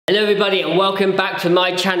Hello everybody and welcome back to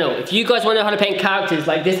my channel. If you guys want to know how to paint characters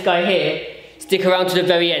like this guy here, stick around to the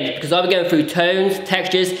very end because I'll be going through tones,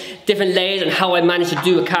 textures, different layers and how I managed to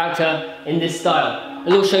do a character in this style.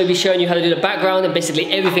 I'll also be showing you how to do the background and basically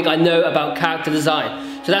everything I know about character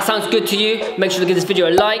design. So that sounds good to you, make sure to give this video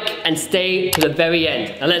a like and stay to the very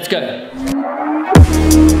end. Now let's go.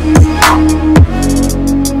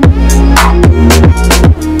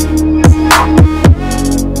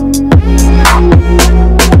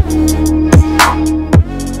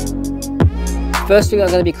 First thing I'm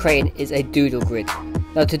going to be creating is a doodle grid.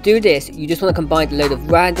 Now to do this, you just want to combine a load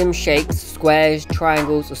of random shapes, squares,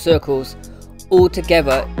 triangles or circles all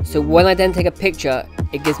together, so when I then take a picture,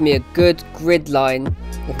 it gives me a good grid line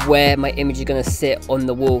of where my image is going to sit on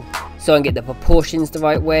the wall. So I can get the proportions the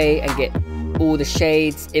right way and get all the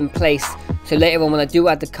shades in place, so later on when I do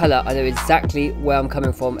add the colour, I know exactly where I'm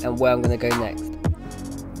coming from and where I'm going to go next.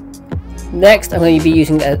 Next, I'm going to be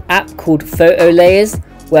using an app called Photo Layers,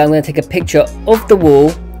 where I'm going to take a picture of the wall,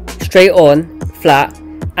 straight on, flat,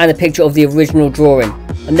 and a picture of the original drawing.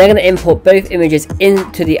 I'm then going to import both images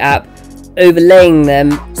into the app, overlaying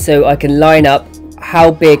them so I can line up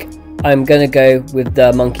how big I'm going to go with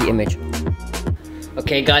the monkey image.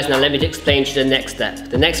 Okay guys, now let me explain to you the next step.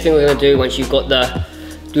 The next thing we're going to do once you've got the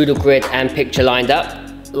doodle grid and picture lined up,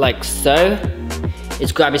 like so,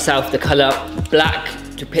 is grab yourself the colour black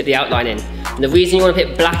to put the outline in. And the reason you want to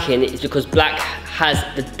put black in is because black has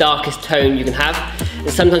the darkest tone you can have,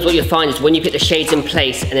 and sometimes what you'll find is when you put the shades in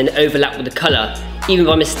place and then overlap with the colour, even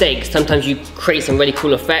by mistake, sometimes you create some really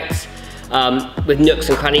cool effects with nooks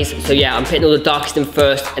and crannies. So yeah, I'm putting all the darkest in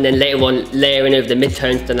first and then later on layering over the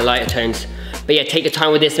mid-tones and the lighter tones. But yeah, take your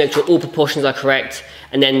time with this, make sure all proportions are correct,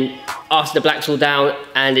 and then after the black's all down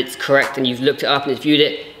and it's correct and you've looked it up and it's viewed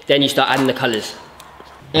it, then you start adding the colours.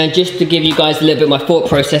 And just to give you guys a little bit of my thought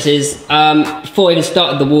processes, before I even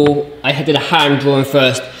started the wall, I did a hand drawing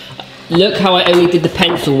first. Look how I only did the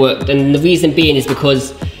pencil work, and the reason being is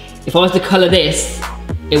because if I was to colour this,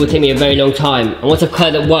 it would take me a very long time. And once I've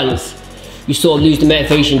coloured it once, you sort of lose the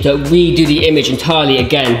motivation to redo the image entirely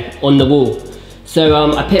again on the wall.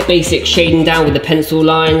 So I put basic shading down with the pencil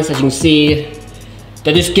lines, as you can see.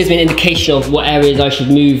 That just gives me an indication of what areas I should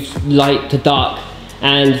move light to dark.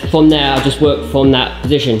 And from there, I'll just work from that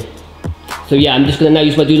position. So yeah, I'm just gonna now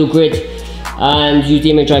use my doodle grid and use the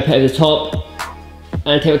image I put over the top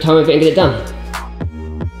and take my time with it and get it done.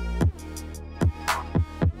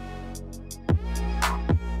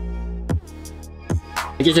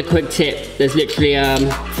 And just a quick tip, there's literally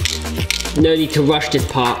no need to rush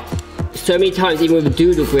this part. So many times, even with a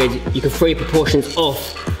doodle grid, you can throw your proportions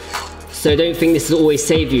off. So don't think this will always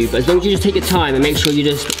save you, but as long as you just take your time and make sure you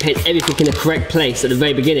just put everything in the correct place at the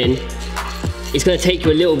very beginning, it's going to take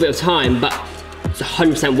you a little bit of time, but it's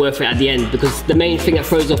 100% worth it at the end, because the main thing that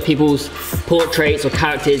throws off people's portraits or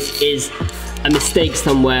characters is a mistake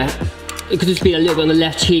somewhere. It could just be a little bit on the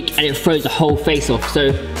left cheek and it throws the whole face off.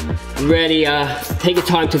 So really take your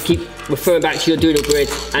time to keep referring back to your doodle grid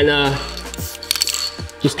and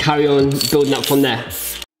just carry on building up from there.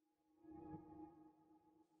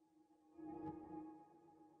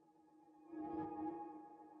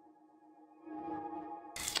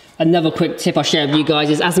 Another quick tip I'll share with you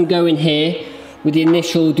guys is as I'm going here with the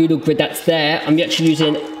initial doodle grid that's there, I'm actually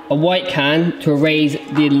using a white can to erase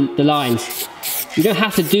the lines. You don't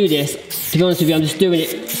have to do this, to be honest with you, I'm just doing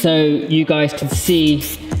it so you guys can see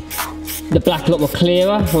the black a lot more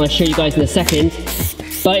clearer. I'm going to show you guys in a second.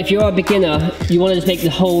 But if you're a beginner, you want to just make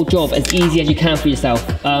the whole job as easy as you can for yourself.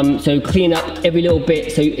 So clean up every little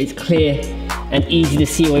bit so it's clear and easy to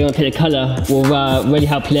see where you want to put the colour will really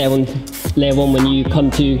help later on when you come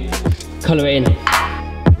to colour it in.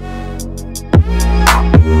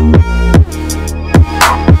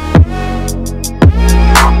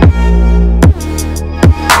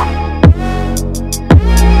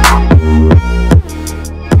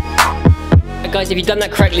 Guys, if you've done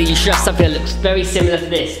that correctly, you should have something that looks very similar to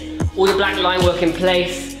this. All the black line work in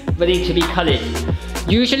place, ready to be coloured.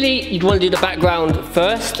 Usually you'd want to do the background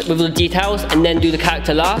first with all the details and then do the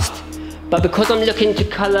character last. But because I'm looking to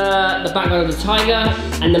colour the background of the tiger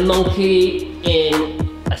and the monkey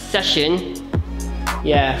in a session,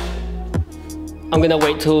 yeah, I'm going to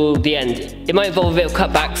wait till the end. It might involve a bit of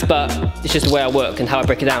cutbacks, but it's just the way I work and how I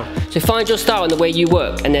break it down. So find your style and the way you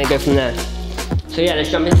work and then go from there. So yeah, let's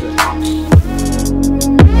jump into it.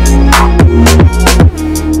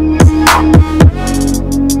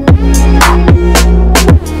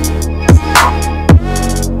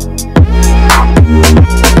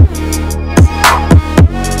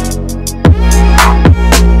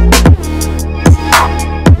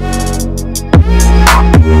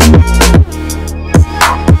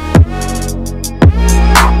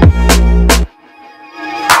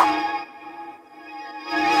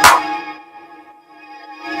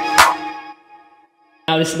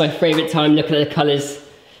 this is my favourite time looking at the colours.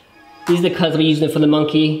 These are the colours I'm using for the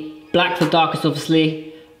monkey. Black for darkest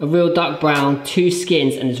obviously, a real dark brown, 2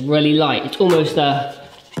 skins, and it's really light. It's almost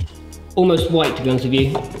white, to be honest with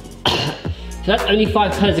you. So that's only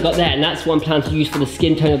 5 colours I got there, and that's what I'm planning to use for the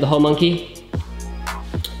skin tone of the whole monkey.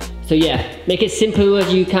 So yeah, make it simple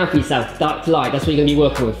as you can for yourself, dark to light, that's what you're going to be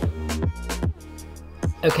working with.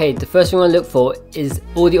 Okay, the first thing I want to look for is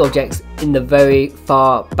all the objects in the very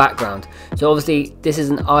far background. So obviously this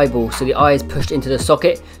is an eyeball, so the eye is pushed into the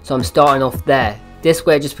socket, so I'm starting off there. This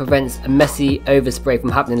way it just prevents a messy overspray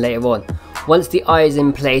from happening later on. Once the eye is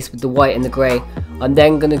in place with the white and the grey, I'm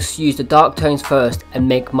then going to use the dark tones first and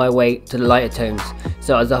make my way to the lighter tones.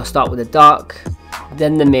 So as I'll start with the dark,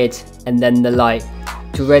 then the mid, and then the light,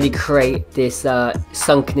 to really create this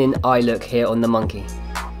sunken in eye look here on the monkey.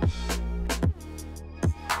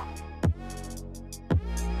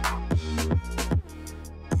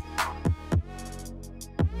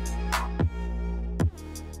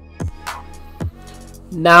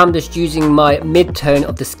 Now I'm just using my mid-tone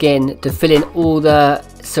of the skin to fill in all the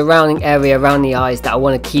surrounding area around the eyes that I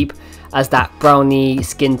want to keep as that browny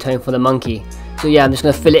skin tone for the monkey. So yeah, I'm just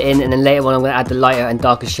going to fill it in, and then later on I'm going to add the lighter and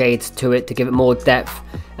darker shades to it to give it more depth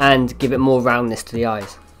and give it more roundness to the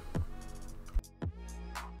eyes.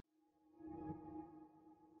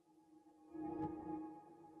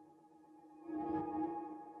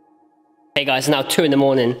 Hey guys, it's now 2 in the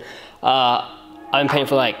morning. I'm painting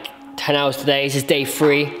for like 10 hours today. This is day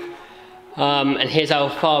 3, and here's how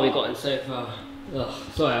far we've gotten so far. Ugh,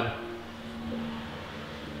 sorry, I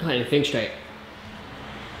can't even think straight.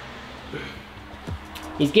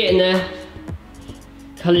 He's getting there.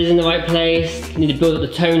 Colours in the right place. Need to build up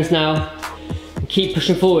the tones now and keep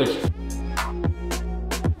pushing forward.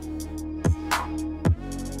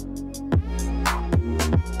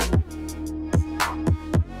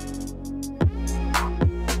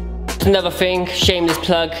 Another thing, shameless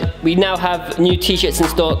plug, we now have new t-shirts in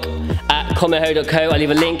stock at comeho.co. I'll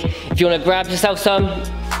leave a link. If you want to grab yourself some,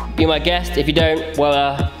 be my guest. If you don't,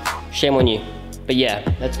 well, shame on you. But yeah,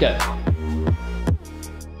 let's go.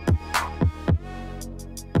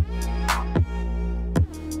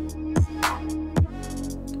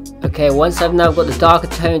 Okay, once I've now got the darker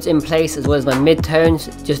tones in place as well as my mid-tones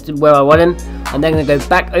just where I want them, I'm then going to go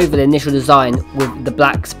back over the initial design with the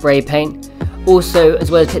black spray paint. Also,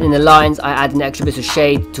 as well as putting in the lines, I add an extra bit of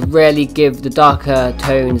shade to really give the darker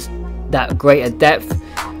tones that greater depth.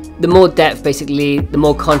 The more depth, basically, the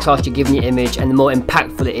more contrast you give in your image and the more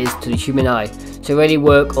impactful it is to the human eye. So really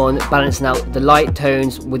work on balancing out the light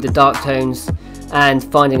tones with the dark tones and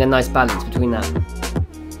finding a nice balance between that.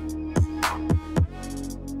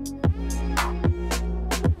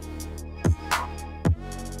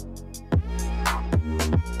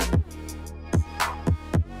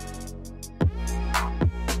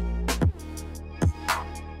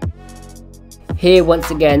 Here, once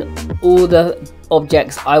again, all the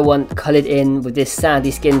objects I want coloured in with this sandy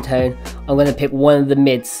skin tone, I'm going to pick one of the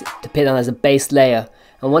mids to put on as a base layer.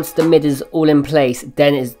 And once the mid is all in place,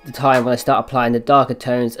 then is the time when I start applying the darker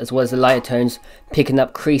tones as well as the lighter tones, picking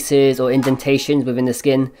up creases or indentations within the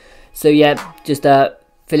skin. So yeah, just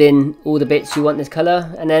fill in all the bits you want this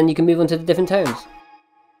colour, and then you can move on to the different tones.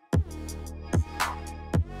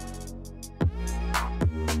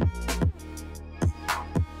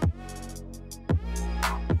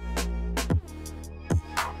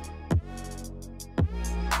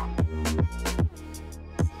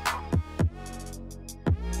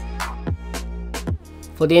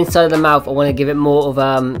 For the inside of the mouth, I want to give it more of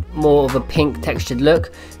a pink textured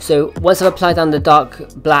look. So once I've applied down the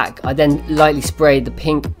dark black, I then lightly spray the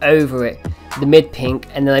pink over it, the mid pink,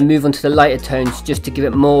 and then I move on to the lighter tones just to give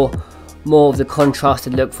it more of the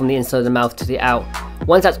contrasted look from the inside of the mouth to the out.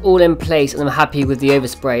 Once that's all in place and I'm happy with the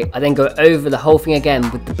overspray, I then go over the whole thing again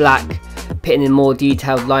with the black, putting in more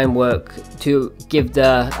detailed line work to give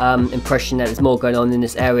the impression that there's more going on in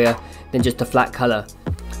this area than just a flat colour.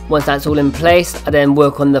 Once that's all in place, I then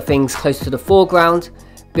work on the things closer to the foreground,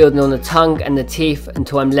 building on the tongue and the teeth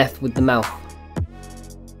until I'm left with the mouth.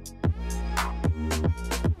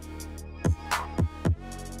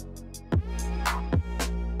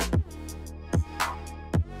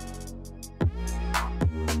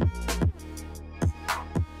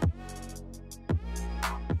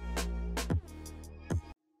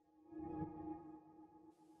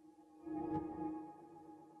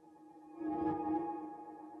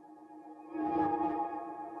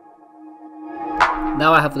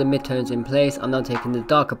 Now I have the midtones in place, I'm now taking the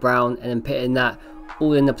darker brown and then putting that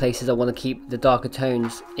all in the places I want to keep the darker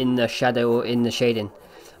tones in the shadow or in the shading.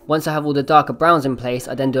 Once I have all the darker browns in place,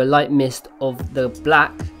 I then do a light mist of the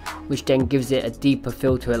black, which then gives it a deeper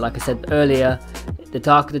feel to it. Like I said earlier, the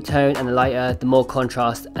darker the tone and the lighter, the more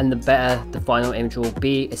contrast and the better the final image will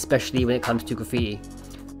be, especially when it comes to graffiti.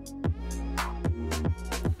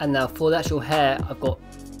 And now for the actual hair, I've got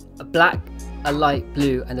a black, a light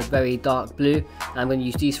blue and a very dark blue, and I'm going to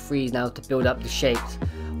use these three now to build up the shapes.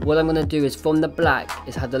 What I'm going to do is from the black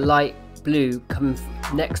is have the light blue come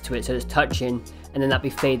next to it so it's touching, and then that be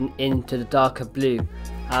fading into the darker blue.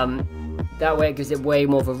 That way it gives it way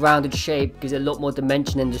more of a rounded shape, gives it a lot more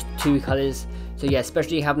dimension than just two colours. So yeah,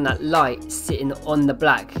 especially having that light sitting on the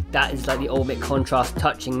black, that is like the ultimate contrast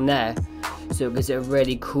touching there, so it gives it a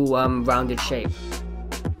really cool rounded shape.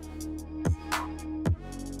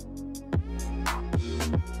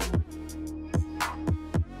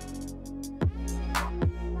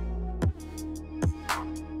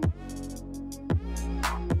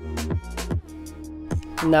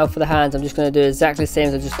 Now for the hands, I'm just going to do exactly the same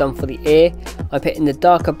as I've just done for the ear. I'm putting the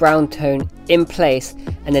darker brown tone in place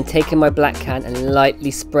and then taking my black can and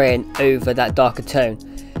lightly spraying over that darker tone.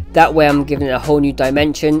 That way I'm giving it a whole new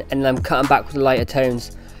dimension, and then I'm cutting back with the lighter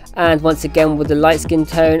tones. And once again with the light skin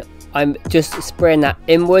tone, I'm just spraying that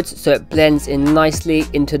inwards so it blends in nicely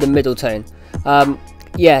into the middle tone.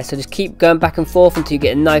 Yeah, so just keep going back and forth until you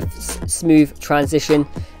get a nice smooth transition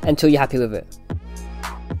until you're happy with it.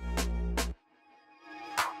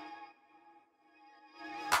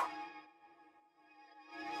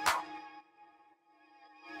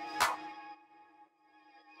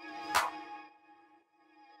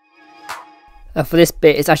 And for this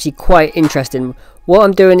bit, it's actually quite interesting. What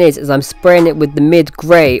I'm doing is I'm spraying it with the mid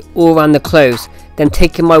grey all around the clothes, then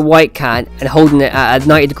taking my white can and holding it at a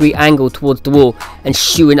 90-degree angle towards the wall and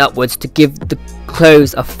shooting upwards to give the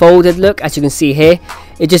clothes a folded look. As you can see here,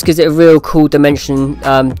 it just gives it a real cool dimension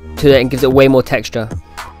to it and gives it way more texture.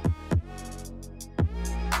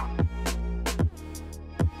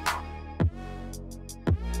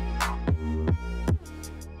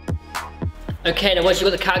 Okay, now once you've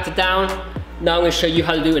got the character down, now I'm going to show you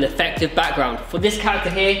how to do an effective background. For this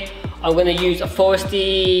character here, I'm going to use a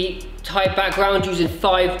foresty type background using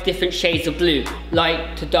 5 different shades of blue,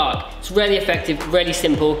 light to dark. It's really effective, really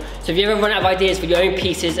simple. So if you ever run out of ideas for your own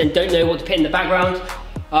pieces and don't know what to put in the background,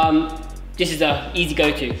 this is an easy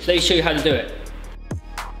go-to. So let me show you how to do it.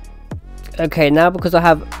 Okay, now because I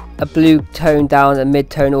have a blue tone down and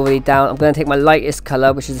mid-tone already down, I'm going to take my lightest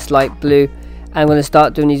colour, which is this light blue, and I'm going to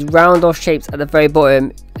start doing these round off shapes at the very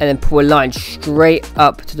bottom and then pull a line straight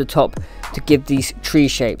up to the top to give these tree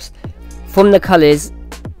shapes. From the colours,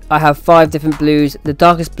 I have 5 different blues. The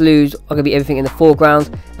darkest blues are going to be everything in the foreground,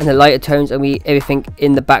 and the lighter tones are going to be everything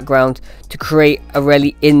in the background to create a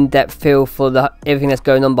really in-depth feel for everything that's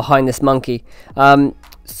going on behind this monkey.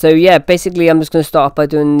 So yeah, basically I'm just going to start off by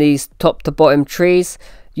doing these top to bottom trees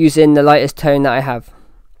using the lightest tone that I have.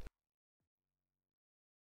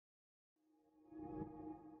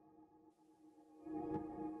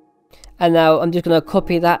 And now I'm just going to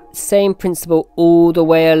copy that same principle all the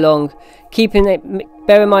way along, keeping it,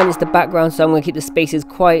 bear in mind it's the background, so I'm going to keep the spaces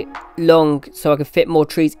quite long so I can fit more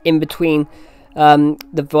trees in between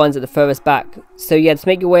the ones at the furthest back. So yeah, just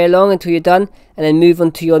make your way along until you're done, and then move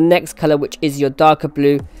on to your next colour, which is your darker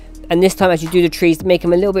blue. And this time as you do the trees, make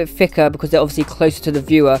them a little bit thicker because they're obviously closer to the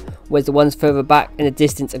viewer, whereas the ones further back in the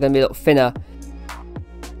distance are going to be a little thinner.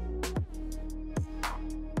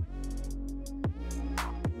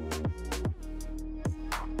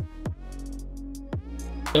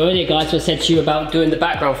 Earlier guys, when I said to you about doing the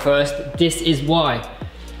background first, this is why.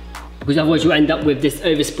 Because otherwise you end up with this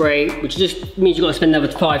overspray, which just means you've got to spend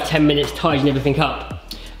another 5-10 minutes tidying everything up.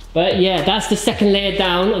 But yeah, that's the second layer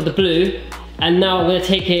down of the blue, and now I'm going to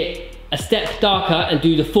take it a step darker and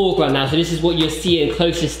do the foreground now. So this is what you're seeing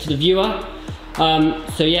closest to the viewer.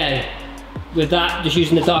 So yeah, with that, just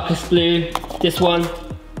using the darkest blue, this one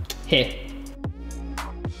here.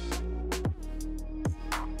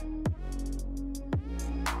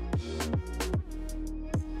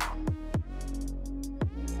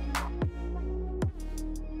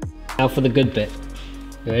 Now for the good bit.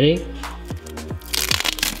 You ready?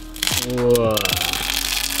 Whoa.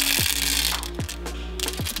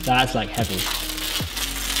 That's like heaven.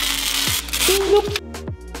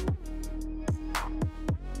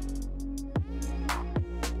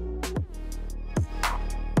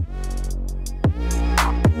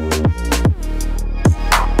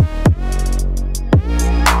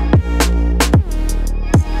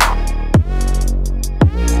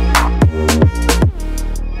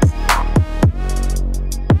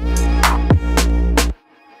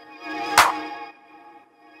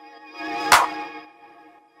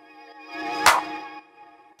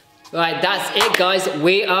 Right, that's it guys,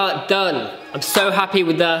 we are done. I'm so happy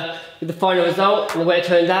with the final result and the way it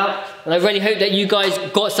turned out, and I really hope that you guys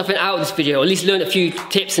got something out of this video, or at least learned a few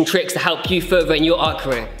tips and tricks to help you further in your art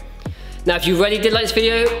career. Now if you really did like this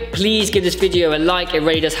video, please give this video a like, it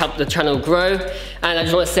really does help the channel grow. And I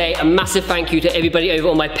just want to say a massive thank you to everybody over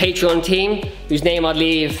on my Patreon team, whose name I'll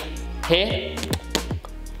leave here.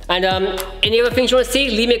 And any other things you want to see,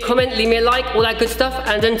 leave me a comment, leave me a like, all that good stuff.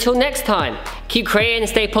 And until next time, keep creating and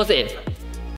stay positive.